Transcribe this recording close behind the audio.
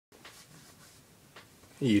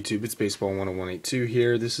Hey YouTube, it's Baseball 10182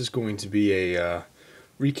 here. This is going to be a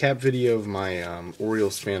recap video of my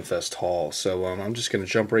Orioles Fanfest haul. So I'm just going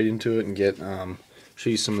to jump right into it and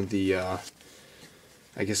show you some of the, I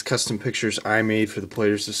guess, custom pictures I made for the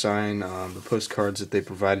players to sign, the postcards that they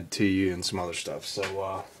provided to you, and some other stuff.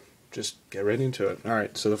 So just get right into it.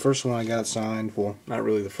 Alright, so the first one I got signed, well, not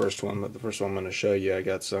really the first one, but the first one I'm going to show you I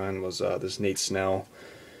got signed was this Nate Snell.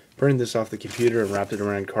 Printed this off the computer and wrapped it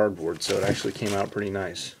around cardboard, so it actually came out pretty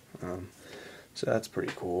nice. So that's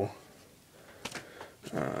pretty cool.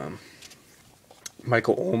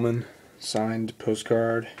 Michael Ullman signed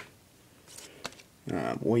postcard.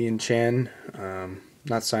 Wei Chen,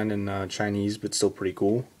 not signed in Chinese, but still pretty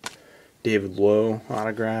cool. David Lowe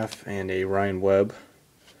autograph and a Ryan Webb.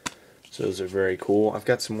 So those are very cool. I've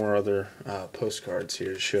got some more other postcards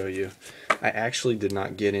here to show you. I actually did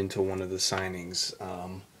not get into one of the signings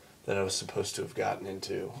that I was supposed to have gotten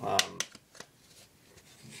into.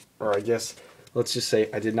 Or I guess, let's just say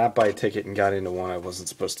I did not buy a ticket and got into one I wasn't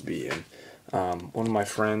supposed to be in. One of my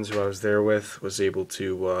friends who I was there with was able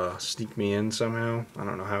to sneak me in somehow. I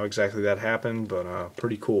don't know how exactly that happened, but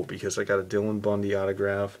pretty cool because I got a Dylan Bundy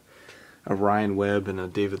autograph, a Ryan Webb, and a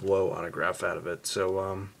David Lowe autograph out of it.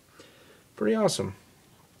 So pretty awesome.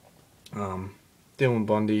 Dylan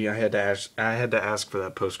Bundy, I had to ask for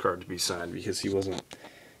that postcard to be signed because he wasn't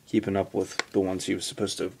keeping up with the ones he was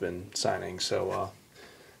supposed to have been signing. So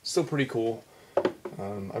still pretty cool.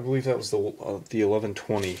 I believe that was the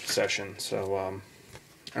 11/20 session. So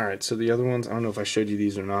alright, so the other ones, I don't know if I showed you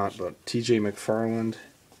these or not, but TJ McFarland,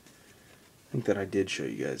 I think that I did show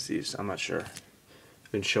you guys these, I'm not sure.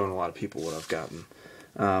 I've been showing a lot of people what I've gotten.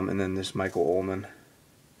 And then this Michael Ullman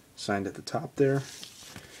signed at the top there.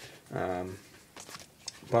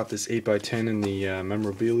 Bought this 8x10 in the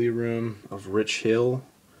memorabilia room of Rich Hill.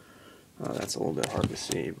 That's a little bit hard to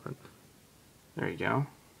see, but there you go.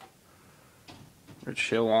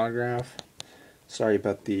 Rich Hill autograph. Sorry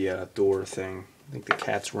about the door thing. I think the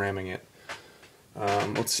cat's ramming it.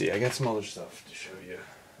 Let's see, I got some other stuff to show you.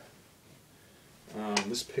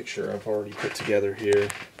 This picture I've already put together here.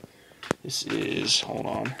 This is, hold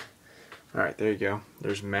on. Alright, there you go.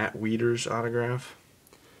 There's Matt Wieters autograph.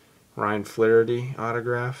 Ryan Flaherty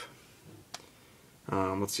autograph.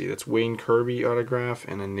 Let's see, that's Wayne Kirby autograph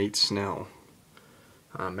and a Nate Snell.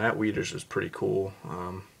 Matt Wieters was pretty cool.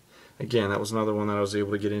 Again, that was another one that I was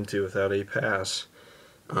able to get into without a pass.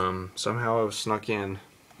 Somehow I was snuck in.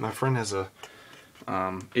 My friend has a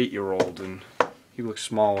 8-year-old and he looks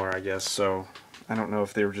smaller, I guess, so I don't know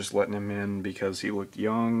if they were just letting him in because he looked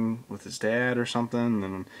young with his dad or something.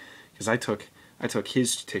 And because I took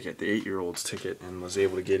his ticket, the 8-year-old's ticket, and was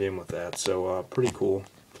able to get in with that. So pretty cool.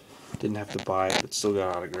 Didn't have to buy it, but still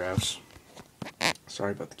got autographs.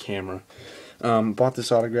 Sorry about the camera. Bought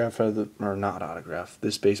this autograph out of the, or not autograph,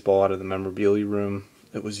 this baseball out of the memorabilia room.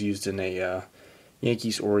 It was used in a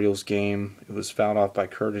Yankees-Orioles game. It was fouled off by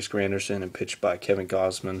Curtis Granderson and pitched by Kevin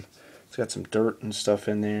Gausman. It's got some dirt and stuff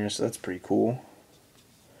in there, so that's pretty cool.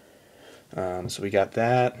 So we got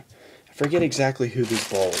that. I forget exactly who this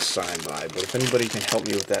ball was signed by, but if anybody can help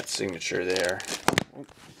me with that signature there.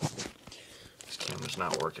 This camera's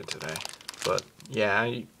not working today. But yeah,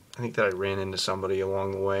 I think that I ran into somebody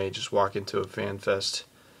along the way, just walking to a FanFest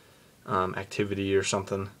activity or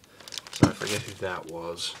something. So I forget who that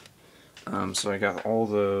was. So I got all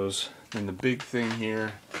those. And the big thing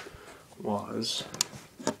here was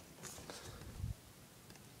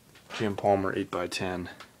Jim Palmer 8x10.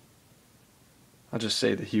 I'll just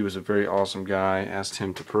say that he was a very awesome guy. Asked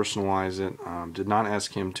him to personalize it. Did not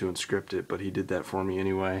ask him to inscript it, but he did that for me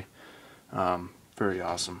anyway. Very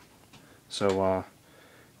awesome. So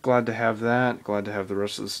glad to have that. Glad to have the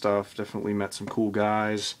rest of the stuff. Definitely met some cool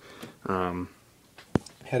guys.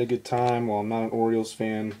 Had a good time. While I'm not an Orioles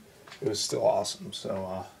fan, it was still awesome.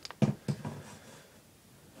 So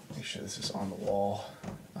make sure this is on the wall.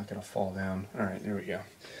 Not gonna fall down. Alright, there we go.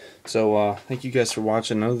 So thank you guys for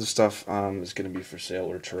watching. None of the stuff is going to be for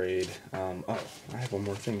sale or trade. Oh, I have one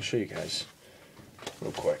more thing to show you guys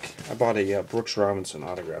real quick. I bought a Brooks Robinson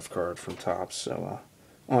autograph card from Topps, so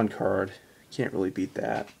on card. Can't really beat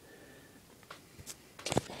that.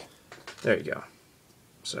 There you go.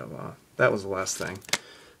 So that was the last thing.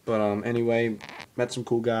 But anyway, met some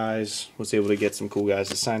cool guys. Was able to get some cool guys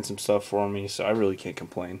to sign some stuff for me, so I really can't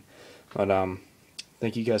complain. But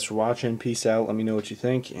thank you guys for watching. Peace out. Let me know what you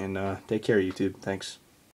think, and take care, YouTube. Thanks.